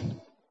which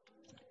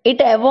it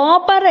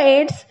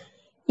evaporates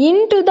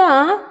into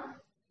the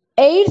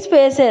air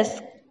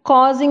spaces,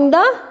 causing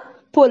the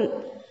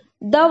pull.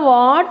 The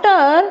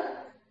water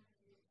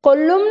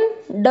column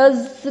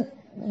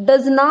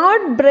does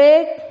not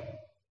break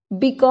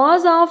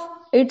because of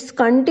its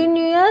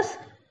continuous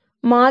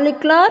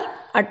molecular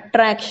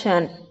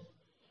attraction.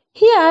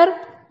 Here,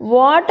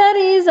 water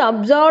is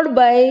absorbed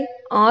by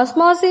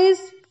osmosis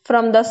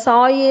from the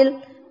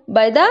soil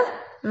by the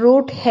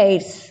root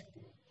hairs.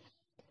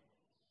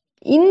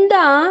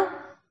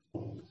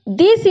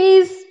 This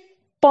is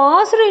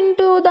passed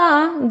into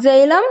the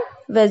xylem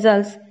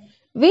vessels,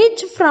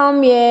 which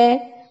from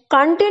a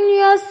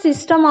continuous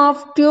system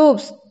of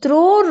tubes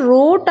through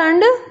root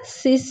and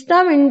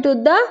system into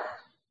the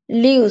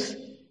leaves.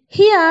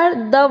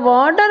 Here the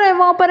water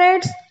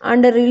evaporates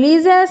and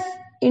releases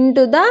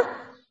into the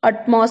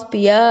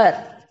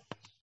atmosphere.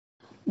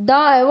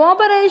 The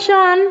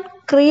evaporation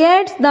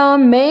creates the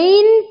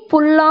main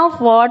pull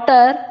of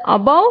water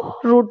above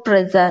root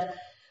pressure,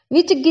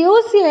 which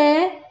gives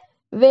a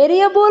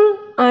variable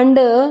and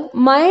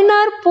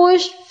minor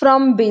push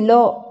from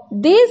below.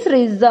 This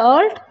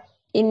results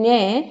in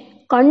a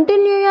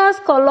continuous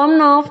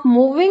column of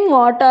moving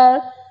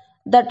water,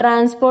 the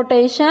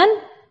transpiration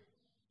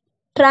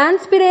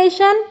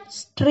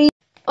stream.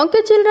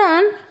 Okay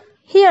children,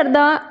 here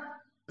the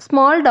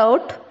small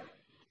doubt.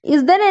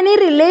 Is there any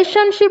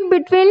relationship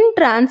between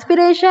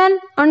transpiration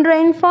and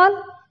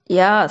rainfall?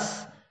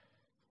 Yes.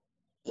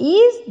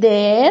 Is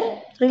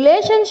there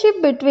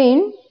relationship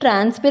between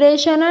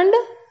transpiration and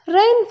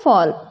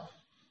rainfall?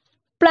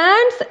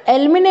 Plants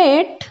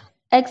eliminate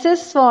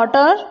excess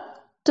water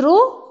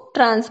through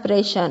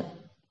transpiration.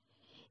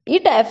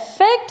 It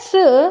affects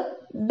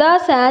the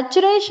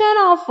saturation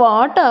of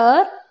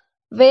water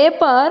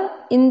vapor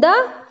in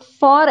the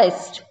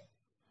forest.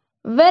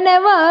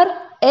 Whenever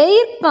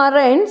air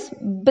currents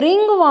bring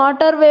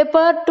water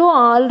vapor to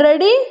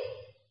already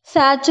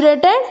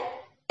saturated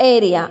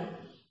area,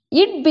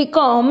 it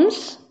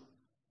becomes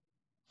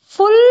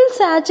full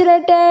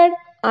saturated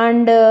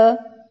and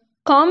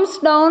comes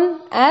down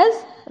as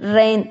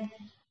rain.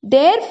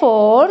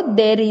 Therefore,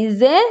 there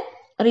is a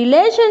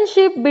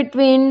relationship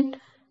between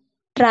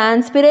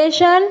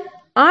transpiration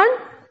and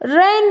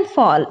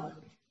rainfall.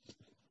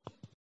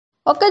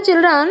 Okay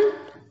children,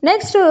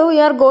 next we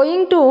are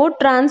going to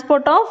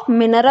transport of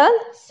mineral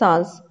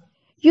salts.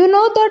 You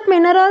know that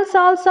mineral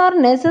salts are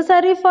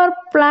necessary for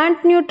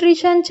plant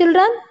nutrition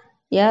children?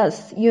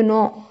 Yes, you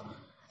know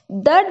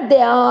that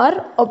they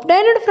are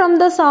obtained from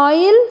the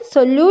soil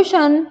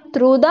solution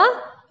through the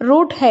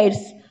root hairs.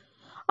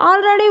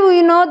 Already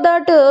we know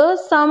that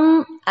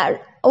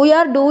we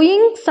are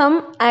doing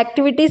some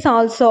activities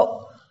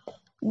also.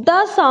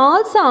 The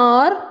salts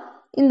are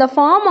in the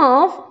form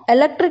of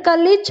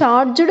electrically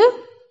charged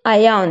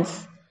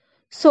ions.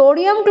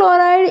 Sodium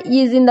chloride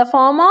is in the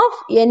form of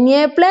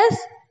Na plus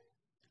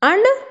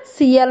and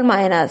Cl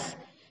minus.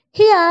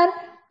 Here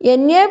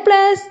Na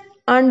plus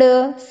and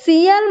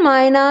Cl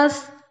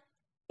minus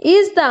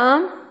is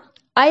the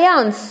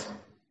ions,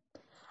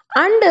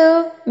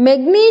 and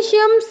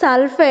magnesium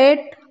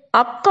sulfate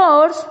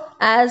occurs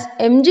as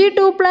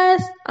Mg2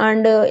 plus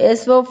and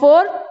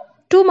SO4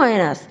 2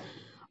 minus,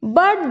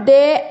 but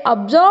they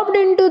absorbed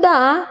into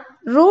the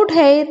root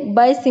hair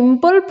by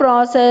simple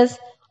process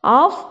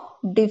of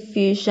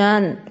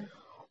diffusion.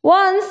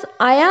 Once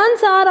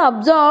ions are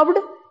absorbed,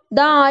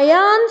 the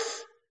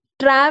ions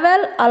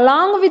travel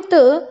along with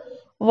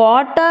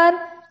water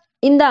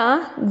in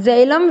the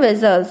xylem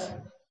vessels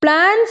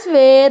plants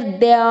where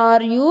they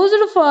are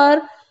used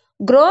for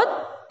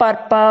growth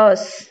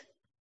purpose.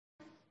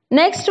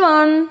 Next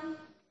one,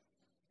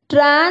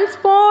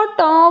 transport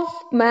of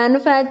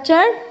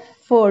manufactured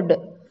food.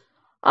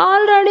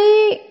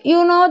 Already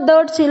you know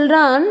that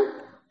children,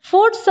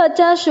 food such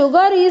as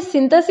sugar is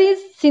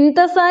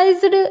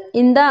synthesized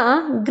in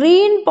the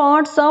green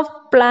parts of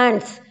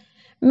plants,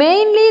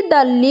 mainly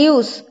the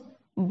leaves.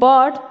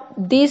 But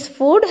this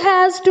food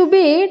has to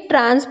be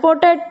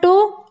transported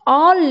to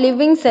all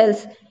living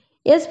cells,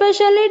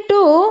 especially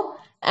to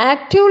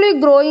actively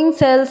growing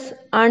cells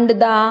and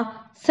the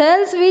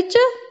cells which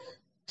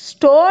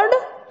stored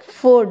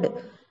food.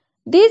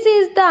 This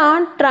is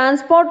the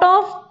transport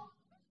of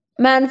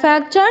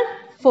manufactured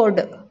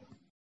food.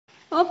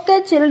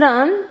 Okay,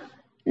 children.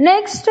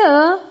 Next,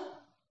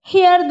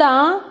 here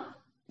the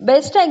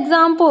best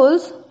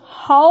examples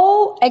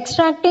how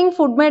extracting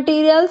food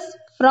materials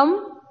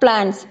from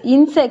plants.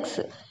 Insects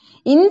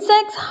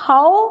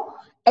how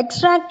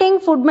extracting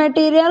food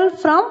material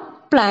from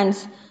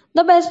plants.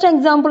 The best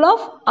example of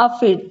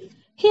aphid.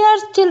 Here,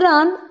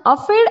 children,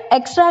 aphid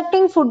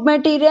extracting food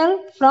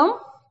material from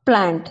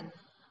plant.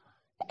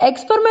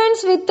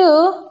 Experiments with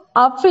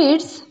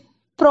aphids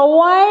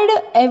provide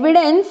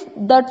evidence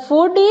that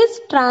food is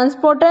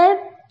transported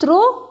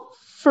through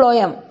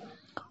phloem.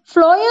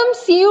 Phloem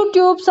sieve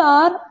tubes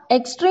are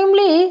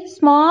extremely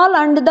small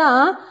and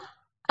the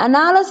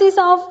analysis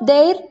of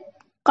their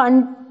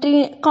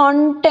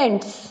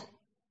contents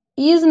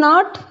is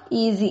not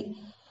easy.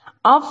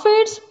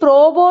 Aphids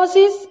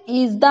proboscis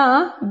is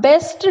the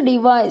best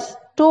device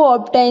to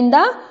obtain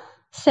the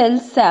cell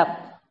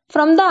sap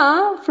from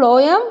the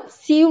phloem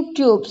sieve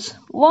tubes.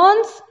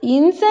 Once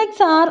insects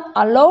are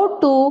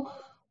allowed to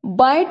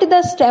bite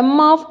the stem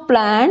of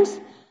plants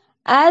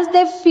as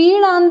they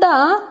feed on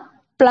the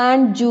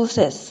plant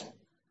juices.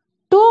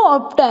 To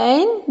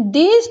obtain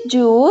this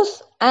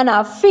juice, an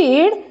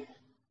aphid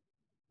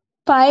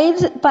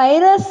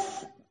pyreses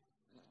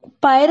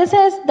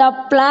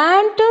the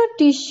plant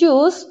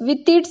tissues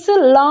with its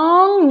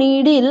long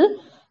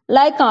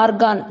needle-like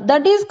organ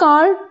that is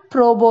called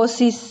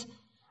proboscis.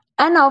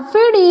 An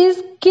aphid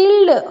is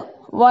killed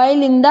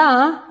while in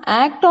the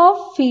act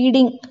of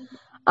feeding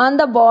on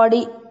the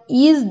body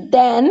is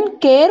then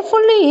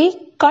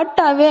carefully cut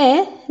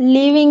away,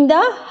 leaving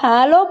the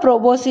hollow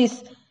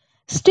proboscis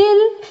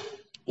still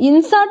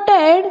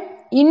inserted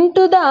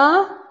into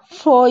the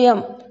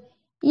phloem.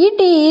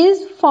 It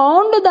is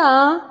found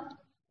the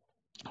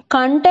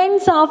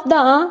contents of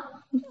the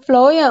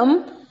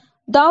phloem,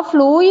 the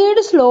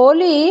fluid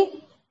slowly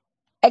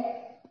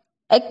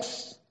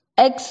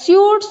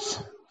exudes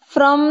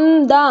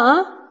from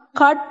the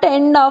cut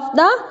end of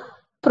the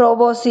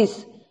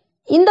proboscis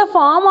in the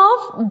form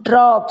of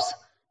drops.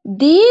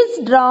 These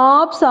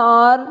drops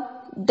are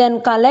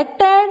then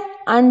collected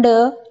and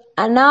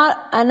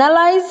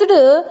analyzed.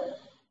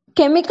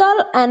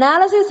 Chemical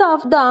analysis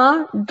of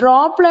the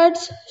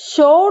droplets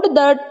showed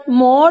that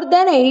more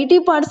than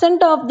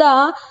 80% of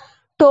the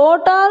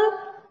total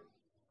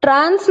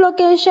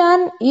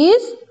translocation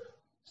is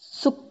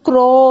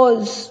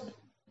sucrose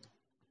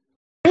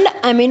and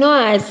amino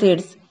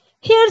acids.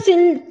 Here,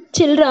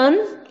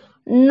 children,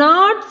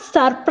 not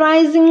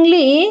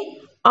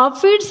surprisingly,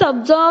 aphids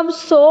absorb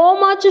so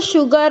much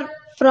sugar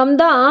from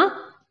the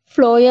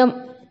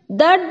phloem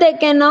that they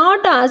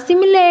cannot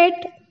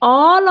assimilate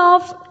all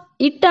of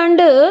it and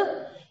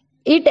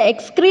it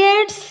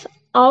excretes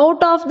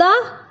out of the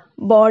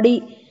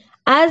body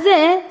as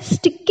a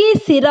sticky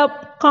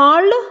syrup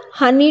called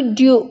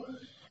honeydew.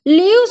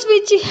 Leaves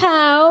which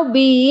have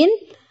been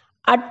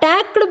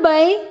attacked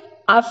by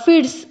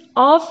aphids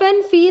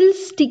often feel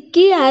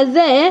sticky as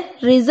a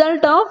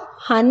result of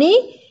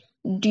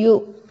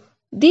honeydew.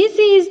 This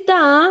is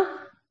the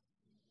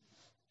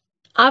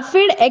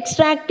aphid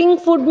extracting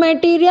food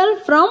material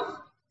from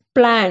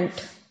plant.